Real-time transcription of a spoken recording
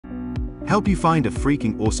Help you find a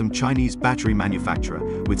freaking awesome Chinese battery manufacturer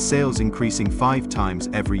with sales increasing 5 times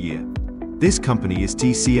every year. This company is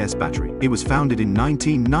TCS Battery. It was founded in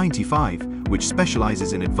 1995, which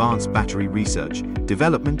specializes in advanced battery research,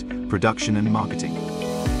 development, production and marketing.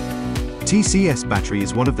 TCS Battery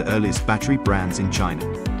is one of the earliest battery brands in China.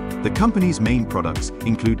 The company's main products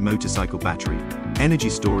include motorcycle battery, energy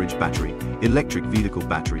storage battery, electric vehicle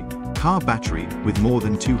battery, car battery with more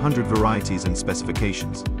than 200 varieties and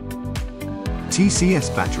specifications.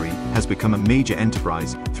 TCS Battery has become a major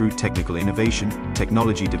enterprise through technical innovation,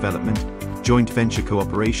 technology development, joint venture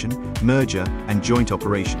cooperation, merger, and joint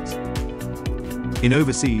operations. In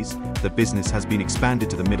overseas, the business has been expanded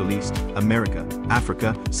to the Middle East, America,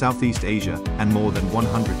 Africa, Southeast Asia, and more than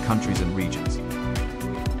 100 countries and regions.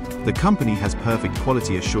 The company has perfect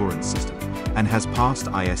quality assurance system and has passed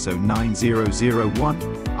ISO 9001,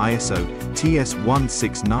 ISO TS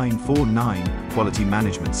 16949 Quality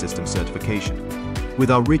Management System certification. With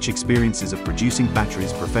our rich experiences of producing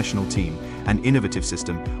batteries, professional team, and innovative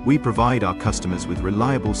system, we provide our customers with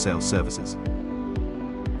reliable sales services.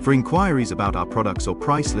 For inquiries about our products or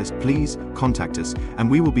price list, please contact us and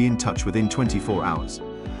we will be in touch within 24 hours.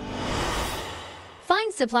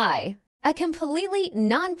 FindSupply, a completely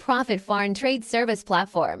non-profit foreign trade service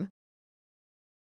platform.